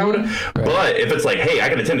that crowd. But if it's like, hey, I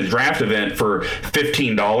can attend a draft event for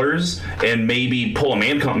 $15 and maybe pull a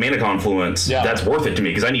Mana Confluence, that's worth it to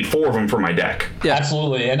me because I need 4 of them for my deck. Yeah,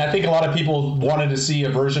 absolutely. And I think a lot of people wanted to see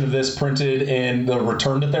a version of this printed in the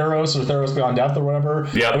Return to Theros or Theros Beyond Death or whatever.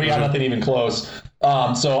 Yeah. We got nothing even close.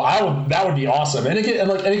 So that would be awesome. And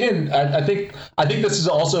again, I think this is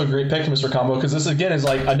also a great pick, Mr. Combo, because this again is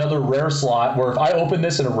like another rare slot where if I open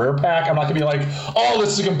this in a rare pack, I'm not gonna be like, oh,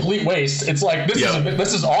 this is a complete waste. It's like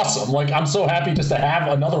this is awesome. Like, I'm so happy just to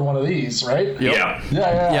have another one of these, right? Yeah.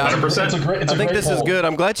 100%. I think this is good.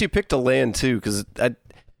 I'm glad you picked a land too, because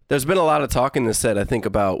there's been a lot of talk in this set, I think,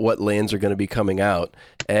 about what lands are going to be coming out.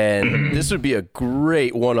 And this would be a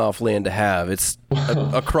great one-off land to have. It's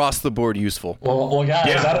across the board useful. Well,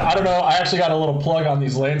 guys, I don't know. I actually got a little plug on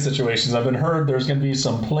these land situations. I've been heard there's going to be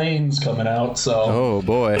some planes coming out. So. Oh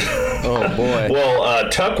boy. Well,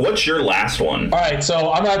 Tuck, what's your last one? All right,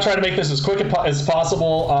 so I'm going to try to make this as quick as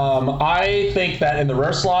possible. I think that in the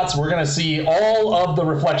rare slots, we're going to see all of the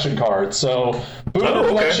reflection cards. So Boon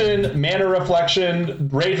Reflection, Mana Reflection,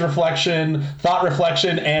 Rage Reflection, Thought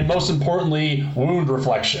Reflection, and most importantly, Wound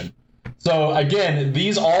Reflection. So again,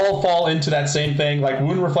 these all fall into that same thing. Like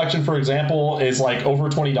Wound Reflection, for example, is like over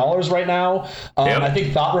 $20 right now. I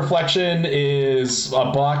think Thought Reflection is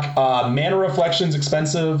 $1. Mana Reflection's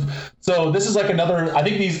expensive. So this is like another. I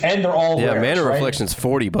think these, and they're all rare. Mana Reflection's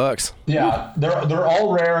 $40. Yeah, they're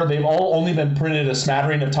all rare. They've all only been printed a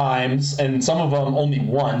smattering of times, and some of them only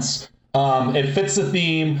once. It fits the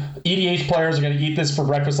theme. EDH players are going to eat this for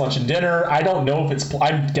breakfast, lunch, and dinner. I don't know if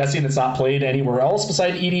I'm guessing it's not played anywhere else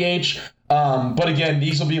beside EDH. But again,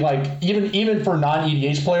 these will be like, even for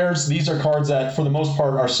non-EDH players, these are cards that for the most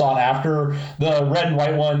part are sought after. The red and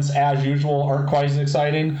white ones, as usual, aren't quite as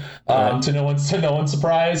exciting, to no one's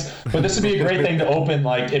surprise. But this would be a great thing to open,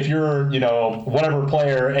 like if you're, whatever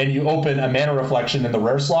player, and you open a Mana Reflection in the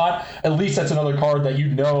rare slot, at least that's another card that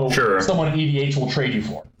someone in EDH will trade you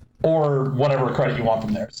for. or whatever credit you want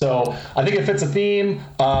from there. So I think it fits a theme.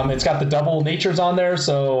 It's got the double natures on there,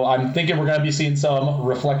 so I'm thinking we're going to be seeing some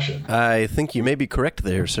reflection. I think you may be correct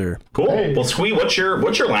there, sir. Cool. Hey. Well, Squee, what's your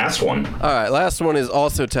last one? All right, last one is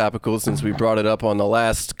also topical since we brought it up on the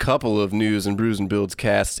last couple of News and Brews and Builds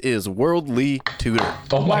casts, is Worldly Tutor.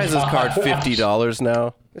 Why is this card $50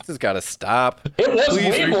 now? This has got to stop. It was Please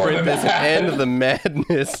way more reprint than this that. and end the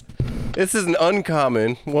madness. This is an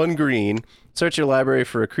uncommon, 1 green. Search your library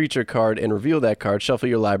for a creature card and reveal that card. Shuffle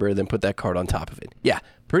your library, then put that card on top of it. Yeah,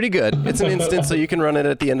 pretty good. It's an instant, so you can run it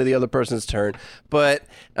at the end of the other person's turn. But,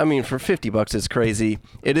 I mean, for $50, it's crazy.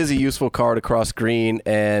 It is a useful card across green,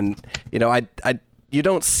 and, you know, you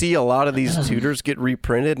don't see a lot of these tutors get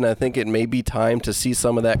reprinted, and I think it may be time to see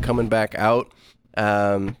some of that coming back out.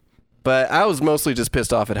 But I was mostly just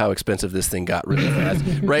pissed off at how expensive this thing got really fast,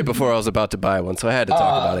 right before I was about to buy one, so I had to talk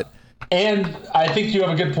about it. And I think you have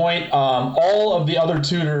a good point. All of the other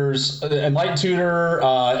tutors, Enlightened Tutor,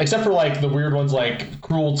 except for like the weird ones like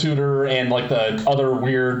Cruel Tutor and like the other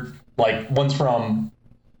weird like ones from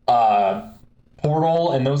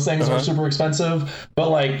Portal and those things are super expensive. But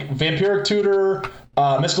like Vampiric Tutor,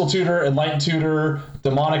 Mystical Tutor, Enlightened Tutor,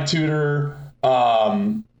 Demonic Tutor,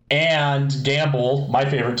 and Gamble, my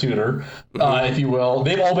favorite tutor, if you will.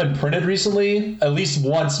 They've all been printed recently, at least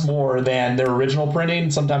once more than their original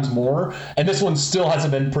printing, sometimes more. And this one still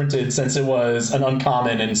hasn't been printed since it was an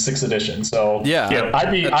uncommon in 6th edition. So yeah,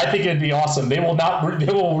 I think it'd be awesome. They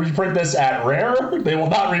will reprint this at rare. They will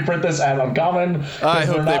not reprint this at uncommon. I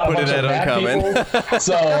hope they put it at uncommon.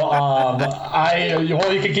 So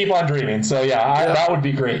you can keep on dreaming. So that would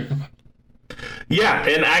be great. Yeah,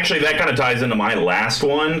 and actually that kind of ties into my last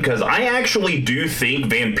one, because I actually do think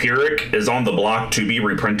Vampiric is on the block to be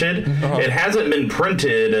reprinted. It hasn't been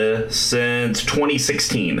printed since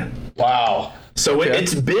 2016. Wow. So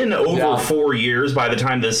it's been over 4 years by the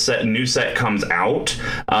time this new set comes out.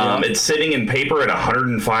 It's sitting in paper at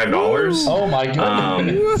 $105. Oh my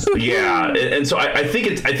goodness! And so I think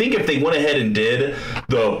if they went ahead and did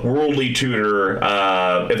the Worldly Tutor,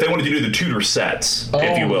 if they wanted to do the tutor sets,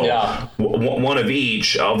 if you will, one of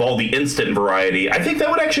each of all the instant variety, I think that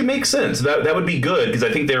would actually make sense. That would be good, because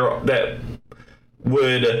I think that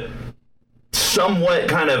would somewhat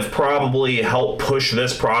kind of probably help push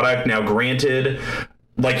this product. Now, granted,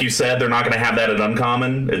 like you said, they're not going to have that at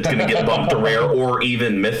uncommon. It's going to get bumped to rare or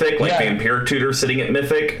even mythic, like Vampiric Tutor sitting at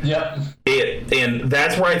mythic. Yep. And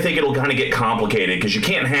that's where I think it'll kind of get complicated, because you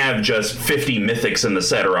can't have just 50 mythics in the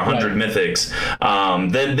set or 100 mythics.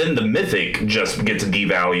 Then the mythic just gets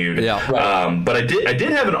devalued. Yeah. Right. But I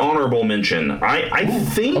did have an honorable mention. I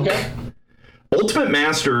think. Okay. Ultimate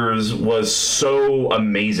Masters was so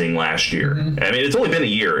amazing last year. I mean, it's only been a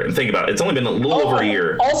year, and think about it. It's only been a little over a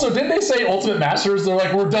year. Also, didn't they say Ultimate Masters? They're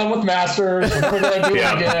like, we're done with Masters. We're never going to do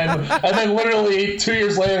it again. And then literally 2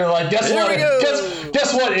 years later, they're like, guess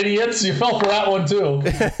what, idiots? You fell for that one, too.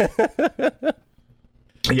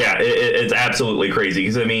 Yeah, it's absolutely crazy.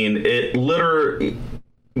 Because, I mean,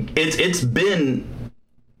 it's been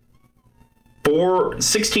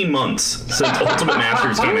 16 months since Ultimate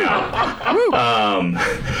Masters came out.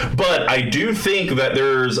 But I do think that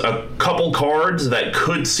there's a couple cards that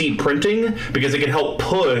could see printing, because it can help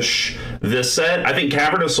push this set. I think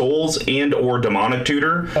Cavern of Souls and or Demonic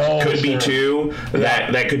Tutor could be two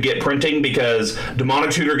that could get printing, because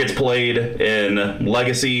Demonic Tutor gets played in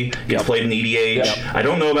Legacy, gets played in EDH. I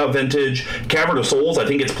don't know about Vintage. Cavern of Souls, I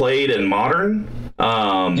think it's played in Modern.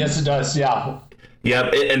 Yes, it does. Yeah.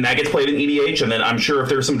 Yep, and that gets played in EDH, and then I'm sure if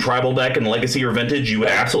there's some tribal deck in Legacy or Vintage, you would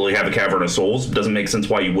absolutely have a Cavern of Souls. Doesn't make sense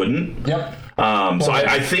why you wouldn't. Yep. So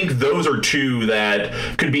I think those are two that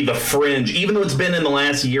could be the fringe. Even though it's been in the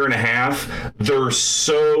last year and a half, they're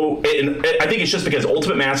so... And I think it's just because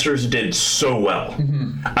Ultimate Masters did so well.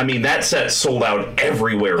 I mean, that set sold out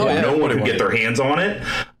everywhere. No one could get their hands on it.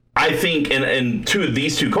 I think, and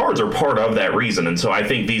these two cards are part of that reason, and so I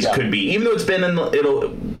think these could be, even though it's been it'll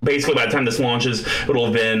basically by the time this launches, it'll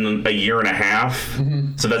have been a year and a half,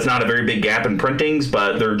 so that's not a very big gap in printings,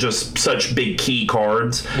 but they're just such big key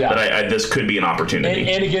cards that this could be an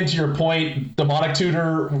opportunity. And again, to your point, Demonic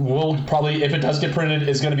Tutor will probably, if it does get printed,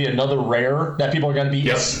 is going to be another rare that people are going to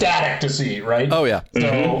be ecstatic to see, right? Oh yeah.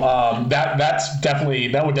 So that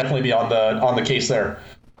would definitely be on the case there.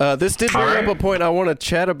 This did bring up a point I want to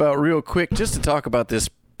chat about real quick, just to talk about this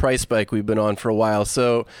price spike we've been on for a while.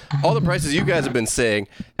 So all the prices you guys have been saying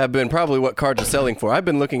have been probably what cards are selling for. I've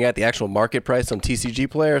been looking at the actual market price on TCG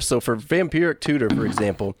Player. So for Vampiric Tutor, for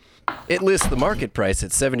example, it lists the market price at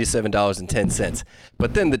 $77.10.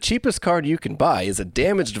 But then the cheapest card you can buy is a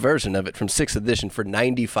damaged version of it from 6th edition for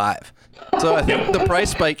 $95. So I think the price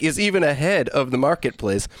spike is even ahead of the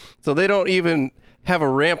marketplace. So they don't even have a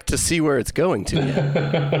ramp to see where it's going to yet.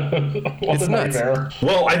 It's nuts.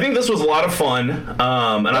 Well, I think this was a lot of fun,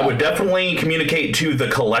 and I would definitely communicate to the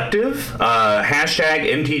collective. Hashtag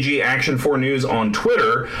MTG Action 4 News on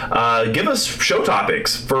Twitter. Give us show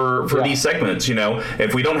topics for these segments. You know,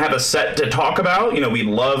 if we don't have a set to talk about, you know, we'd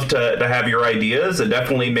love to have your ideas. It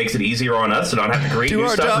definitely makes it easier on us to not have to create new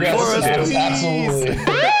stuff. Do our job for us,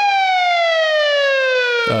 Absolutely.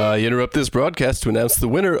 I interrupt this broadcast to announce the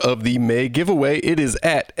winner of the May giveaway. It is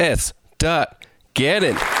at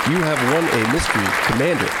S.Gannon. You have won a Mystery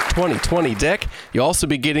Commander 2020 deck. You'll also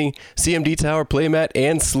be getting CMD Tower playmat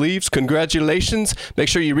and sleeves. Congratulations. Make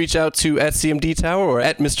sure you reach out to at CMD Tower or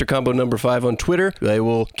at Mr. Combo number 5 on Twitter. They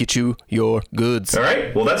will get you your goods. All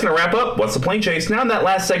right. Well, that's going to wrap up What's the Plane Chase. Now in that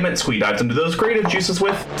last segment, Squee dives into those creative juices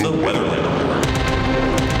with the Weatherlight.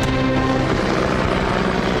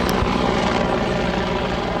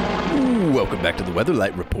 Welcome back to the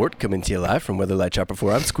Weatherlight Report, coming to you live from Weatherlight Chopper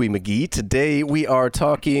 4. I'm Squee McGee. Today we are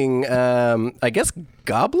talking, I guess,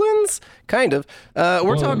 goblins? Kind of.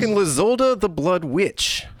 We're talking Lizolda the Blood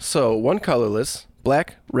Witch. So, 1 colorless,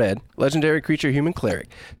 black, red, legendary creature, human cleric.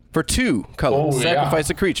 For 2 colors, sacrifice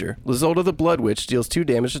a creature. Lizolda the Blood Witch deals 2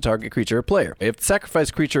 damage to target creature or player. If the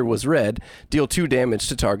sacrificed creature was red, deal 2 damage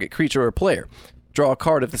to target creature or player. Draw a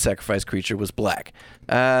card if the sacrificed creature was black.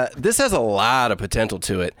 This has a lot of potential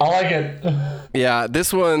to it. I like it. Yeah,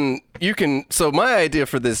 this one, you can... So my idea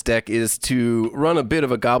for this deck is to run a bit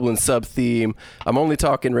of a goblin sub-theme. I'm only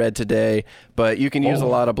talking red today, but you can use a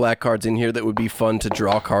lot of black cards in here that would be fun to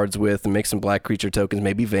draw cards with and make some black creature tokens.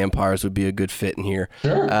 Maybe vampires would be a good fit in here.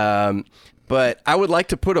 Sure. But I would like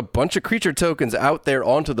to put a bunch of creature tokens out there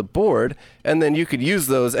onto the board, and then you could use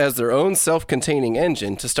those as their own self-containing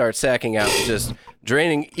engine to start sacking out, just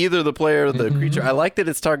draining either the player or the creature. I like that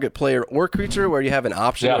it's target player or creature, where you have an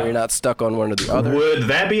option where you're not stuck on one or the other. Would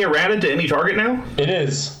that be errated to any target now? It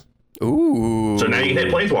is. Ooh. So now you can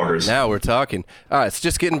hit Planeswalkers. Now we're talking. All right, it's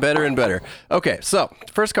just getting better and better. Okay, so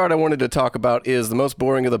first card I wanted to talk about is the most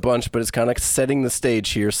boring of the bunch, but it's kind of setting the stage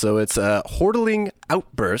here. So it's Hordeling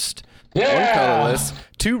Outburst. Yeah. 1 colorless,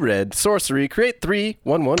 2 red, sorcery, create 3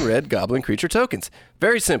 1/1 red goblin creature tokens.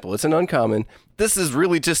 Very simple. It's an uncommon. This is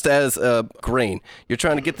really just as a grain. You're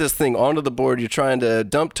trying to get this thing onto the board. You're trying to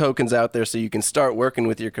dump tokens out there so you can start working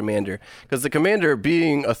with your commander. Because the commander,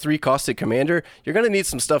 being a 3-costed commander, you're going to need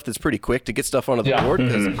some stuff that's pretty quick to get stuff onto the board.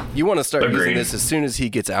 Because you want to start using this as soon as he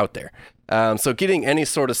gets out there. So getting any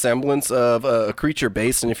sort of semblance of a creature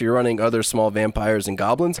base, and if you're running other small vampires and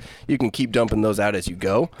goblins, you can keep dumping those out as you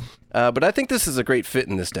go. But I think this is a great fit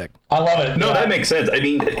in this deck. I love it. No, that makes sense. I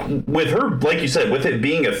mean, with her, like you said, with it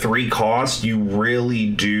being a 3 cost, you really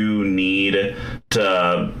do need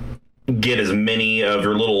to get as many of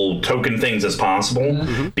your little token things as possible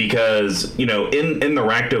because, you know, in the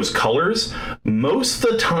Rakdos colors, most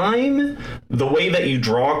of the time, the way that you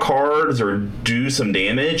draw cards or do some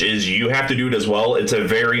damage is you have to do it as well. It's a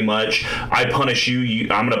very much, I punish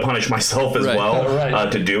you, I'm going to punish myself as well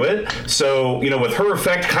to do it. So, you know, with her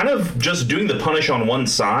effect, kind of just doing the punish on one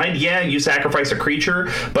side, you sacrifice a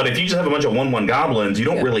creature, but if you just have a bunch of 1/1 goblins, you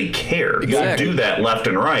don't really care. Exactly. You'll do that left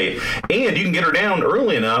and right. And you can get her down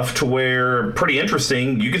early enough to where, pretty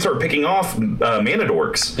interesting, you can start picking off mana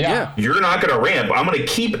dorks. Yeah. You're not going to ramp. I'm going to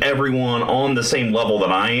keep everyone on the same level that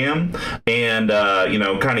I am and, you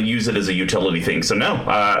know, kind of use it as a utility thing. So, no,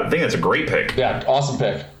 I think that's a great pick. Yeah, awesome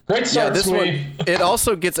pick. Great start, this one, it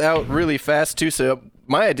also gets out really fast, too. So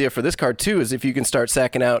my idea for this card, too, is if you can start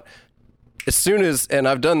sacking out as soon as, and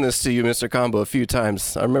I've done this to you, Mr. Combo, a few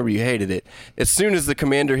times. I remember you hated it. As soon as the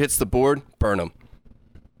commander hits the board, burn him.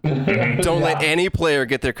 Don't let any player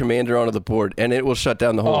get their commander onto the board, and it will shut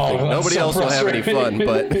down the whole thing. Nobody else will have any fun,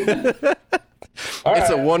 but it's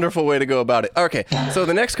a wonderful way to go about it. Okay, so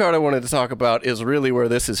the next card I wanted to talk about is really where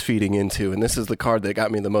this is feeding into, and this is the card that got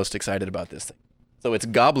me the most excited about this thing. So it's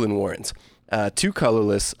Goblin Warrens. 2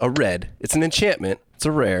 colorless, a red. It's an enchantment. It's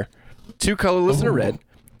a rare. 2 colorless and a red.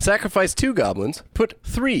 Sacrifice 2 goblins. Put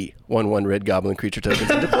 3 1/1 red goblin creature tokens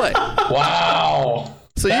into play. Wow.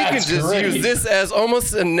 So you can just use this as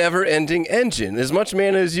almost a never-ending engine. As much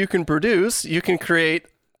mana as you can produce, you can create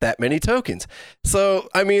that many tokens. So,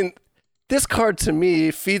 I mean, this card to me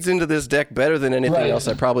feeds into this deck better than anything else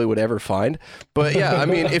I probably would ever find. But yeah, I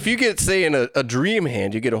mean, if you get, say, in a dream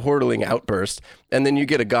hand, you get a Hordeling Outburst, and then you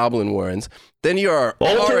get a Goblin Warrens, then you are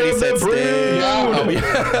already set stage.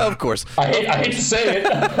 Yeah. Of course. I hate to say it.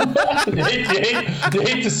 you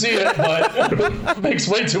hate to see it, but it makes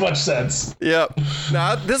way too much sense. Yep.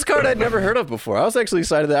 Now, this card I'd never heard of before. I was actually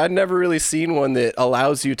excited that I'd never really seen one that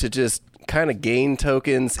allows you to just kind of gain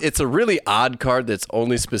tokens. It's a really odd card that's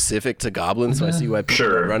only specific to goblins, so I see why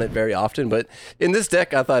people don't run it very often. But in this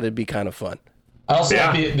deck, I thought it'd be kind of fun. I also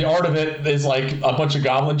like the art of it is like a bunch of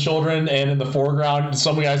goblin children, and in the foreground,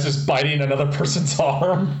 some guy's just biting another person's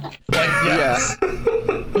arm.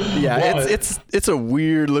 It's a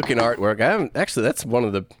weird looking artwork. That's one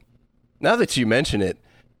of the. Now that you mention it,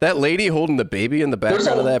 that lady holding the baby in the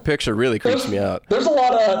background of that picture really creeps me out. There's a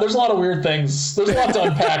lot of weird things. There's a lot to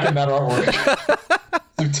unpack in that artwork.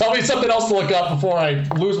 So tell me something else to look up before I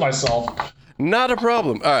lose myself. Not a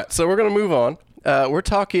problem. All right, so we're gonna move on. We're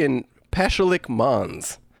talking Pashalik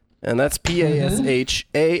Mons, and that's Pashalik.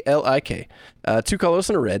 2 colors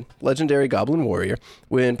and a red, legendary goblin warrior.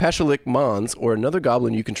 When Pashalik Mons or another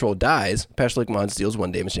goblin you control dies, Pashalik Mons deals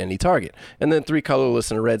 1 damage to any target. And then 3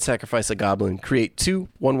 colorless and a red, sacrifice a goblin, create 2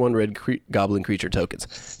 1/1 red goblin creature tokens.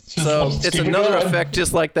 So it's another effect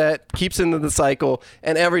just like that, keeps into the cycle,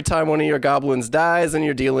 and every time one of your goblins dies and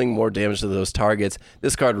you're dealing more damage to those targets,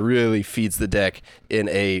 this card really feeds the deck in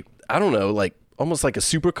a, I don't know, like almost like a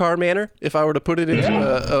supercar manner, if I were to put it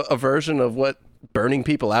into a version of what burning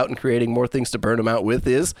people out and creating more things to burn them out with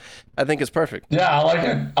is. I think it's perfect. Yeah, I like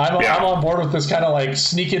it. I'm on board with this kind of like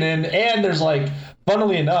sneaking in, and there's like,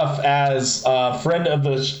 funnily enough, as a friend of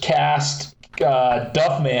the cast,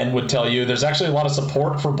 Duffman would tell you, there's actually a lot of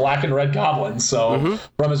support for black and red goblins. So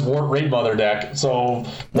from his Wart Raid Mother deck. So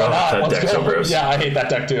why not? Let's go. Yeah, I hate that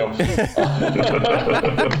deck too.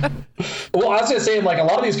 Well, I was gonna say, like, a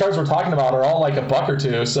lot of these cards we're talking about are all like $1 or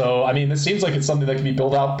 $2. So I mean, this seems like it's something that can be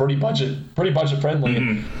built out pretty budget friendly.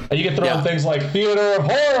 And you can throw in things like Theater of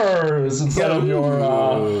Horrors instead of your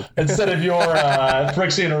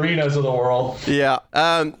Phyrexian Arenas of the world. Yeah,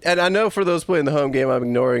 and I know for those playing the home game, I'm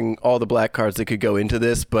ignoring all the black cards that could go into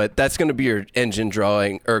this, but that's going to be your engine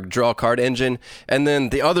draw card engine. And then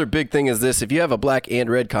the other big thing is this: if you have a black and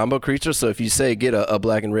red combo creature, so if you say get a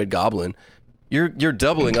black and red goblin, you're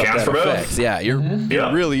doubling up that effect. Yeah, you're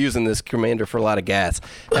really using this commander for a lot of gas.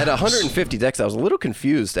 At 150 decks, I was a little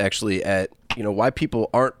confused actually at why people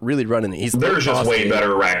aren't really running it. There's just way better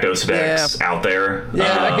Rakdos decks out there.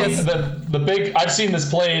 Yeah, I guess the big, I've seen this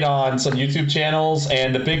played on some YouTube channels,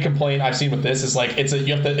 and the big complaint I've seen with this is like it's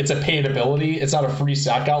a paid ability. It's not a free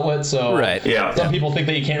sack outlet, so some people think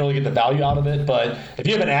that you can't really get the value out of it. But if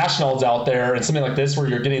you have an Ashnod's out there and something like this where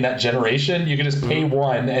you're getting that generation, you can just pay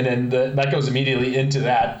 1, and then that goes immediately into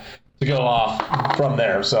that to go off from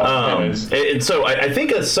there. So and so I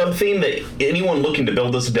think something that anyone looking to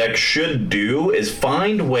build this deck should do is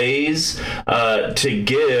find ways to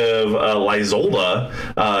give Lysolda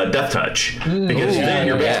Death Touch, because then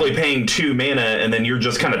you're basically paying 2 mana, and then you're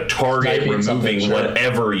just kind of target removing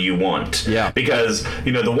whatever you want. Because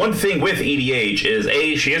the one thing with EDH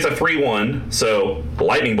is she is a 3/1, so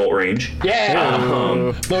lightning bolt range.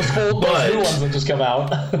 Those new ones that just come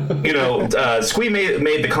out. Squee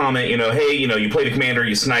made the comment, hey, you play the commander,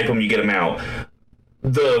 you snipe them, you get them out.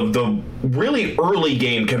 The really early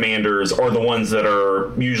game commanders are the ones that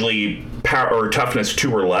are usually power or toughness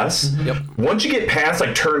 2 or less. Once you get past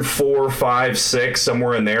like turn 4, 5, 6,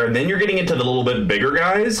 somewhere in there, then you're getting into the little bit bigger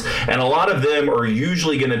guys, and a lot of them are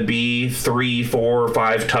usually going to be 3, 4,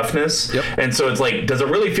 5 toughness. And so it's like, does it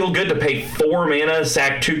really feel good to pay 4 mana,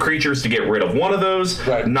 sack 2 creatures to get rid of one of those?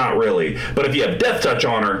 Not really. But if you have Death Touch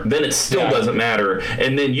on her, then it still doesn't matter,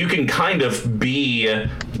 and then you can kind of be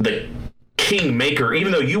the kingmaker.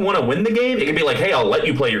 Even though you want to win the game, it can be like, hey, I'll let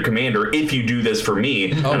you play your commander if you do this for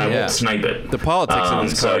me, and I won't snipe it. The politics of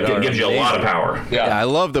this card so it gives you a lot of power. I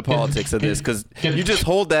love the politics of this, because you just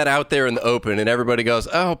hold that out there in the open and everybody goes,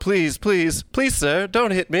 oh, please, please, please, sir,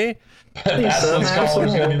 don't hit me. Aslan's Collar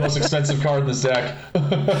is going to be the most expensive card in this deck.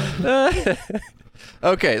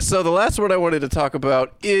 Okay, so the last one I wanted to talk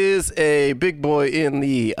about is a big boy in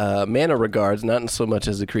the mana regards, not so much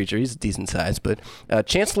as a creature. He's a decent size, but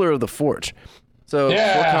Chancellor of the Forge. So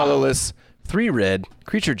 4 colorless, 3 red,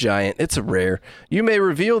 creature giant. It's a rare. You may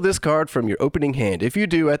reveal this card from your opening hand. If you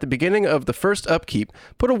do, at the beginning of the first upkeep,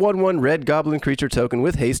 put a 1/1 red goblin creature token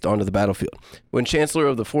with haste onto the battlefield. When Chancellor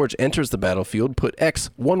of the Forge enters the battlefield, put X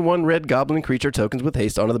 1/1 red goblin creature tokens with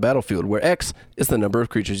haste onto the battlefield, where X is the number of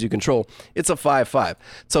creatures you control. It's a 5/5.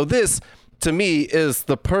 So this, to me, is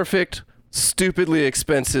the perfect stupidly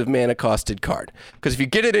expensive mana-costed card. Because if you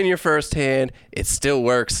get it in your first hand, it still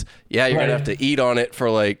works. Yeah, you're going to have to eat on it for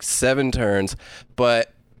like 7 turns,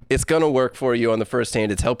 but it's going to work for you on the first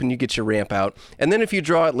hand. It's helping you get your ramp out. And then if you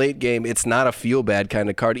draw it late game, it's not a feel-bad kind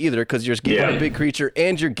of card either, because you're getting a big creature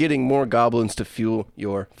and you're getting more goblins to fuel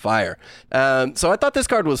your fire. So I thought this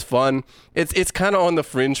card was fun. It's kind of on the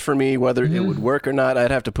fringe for me, whether it would work or not.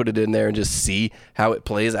 I'd have to put it in there and just see how it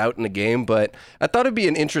plays out in the game. But I thought it'd be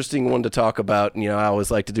an interesting one to talk about. You know, I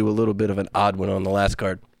always like to do a little bit of an odd one on the last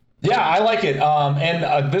card. Yeah, I like it.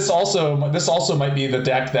 And this also might be the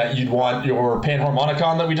deck that you'd want your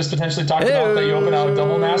Panharmonicon that we just potentially talked about, that you open out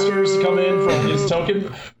Double Masters to come in for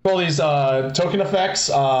all these token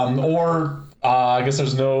effects. Or I guess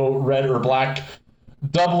there's no red or black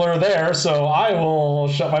doubler there, so I will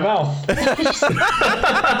shut my mouth.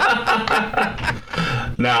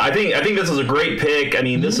 No, I think this is a great pick. I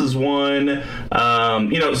mean, this is one,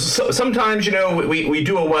 sometimes, we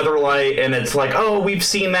do a Weatherlight and it's like, oh, we've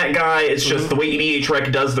seen that guy. It's just the way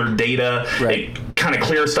EDHREC does their data. Right. It kind of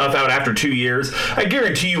clears stuff out after 2 years. I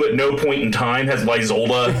guarantee you at no point in time has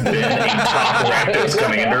Lysolda been a top Rakdos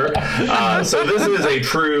commander. So this is a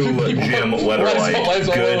true Jim Weatherlight.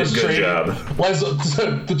 Good job.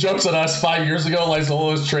 The joke's on us. 5 years ago,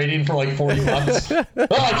 Lysolda was trading for like 40 months. Oh,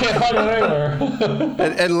 I can't find it anywhere.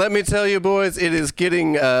 And let me tell you, boys, it is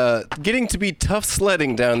getting to be tough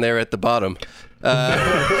sledding down there at the bottom.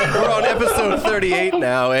 We're on episode 38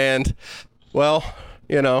 now, and, well,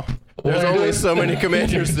 there's only so many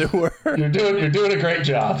commanders there were. You're doing a great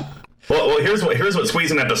job. Well, here's what Squeeze's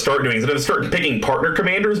gonna have to start doing. He's gonna start picking partner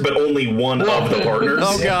commanders, but only one of the partners.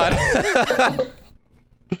 Oh God!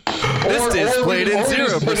 This is played in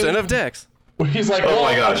 0% of decks. He's like, well,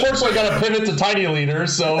 my gosh. Unfortunately, I got to pivot to tiny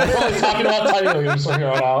leaders, so we're only talking about tiny leaders from here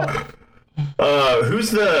on out.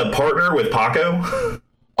 Who's the partner with Paco?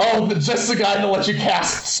 Oh, just the guy that lets you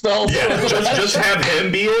cast spells. Yeah, just have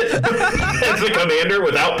him be it as the commander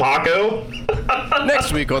without Paco.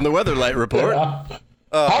 Next week on the Weatherlight Report. Yeah.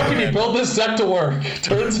 How can you build this deck to work?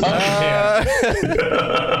 Turns out you can.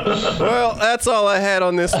 Well, that's all I had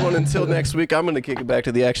on this one. Until next week, I'm going to kick it back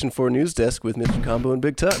to the Action 4 News Desk with Mr. Combo and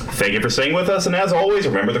Big Tut. Thank you for staying with us, and as always,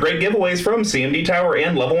 remember the great giveaways from CMD Tower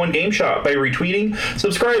and Level 1 Game Shop by retweeting,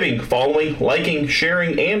 subscribing, following, liking,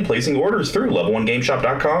 sharing, and placing orders through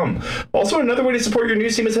level1gameshop.com. Also, another way to support your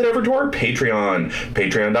news team is head over to our Patreon,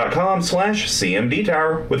 patreon.com/CMD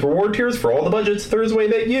Tower, with reward tiers for all the budgets. There's a way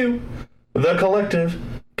that you, the collective,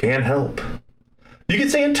 can help. You can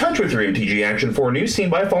stay in touch with your MTG Action 4 News team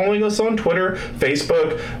by following us on Twitter,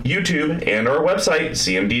 Facebook, YouTube, and our website,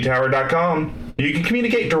 cmdtower.com. You can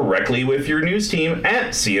communicate directly with your news team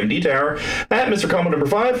at CMD Tower, at Mr. Combo number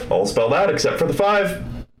 5, all spelled out except for the 5,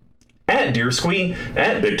 at Dear Squee,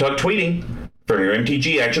 at Big Tuck Tweeting. From your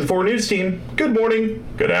MTG Action 4 News team, good morning,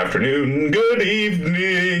 good afternoon, good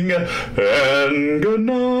evening, and good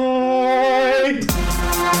night.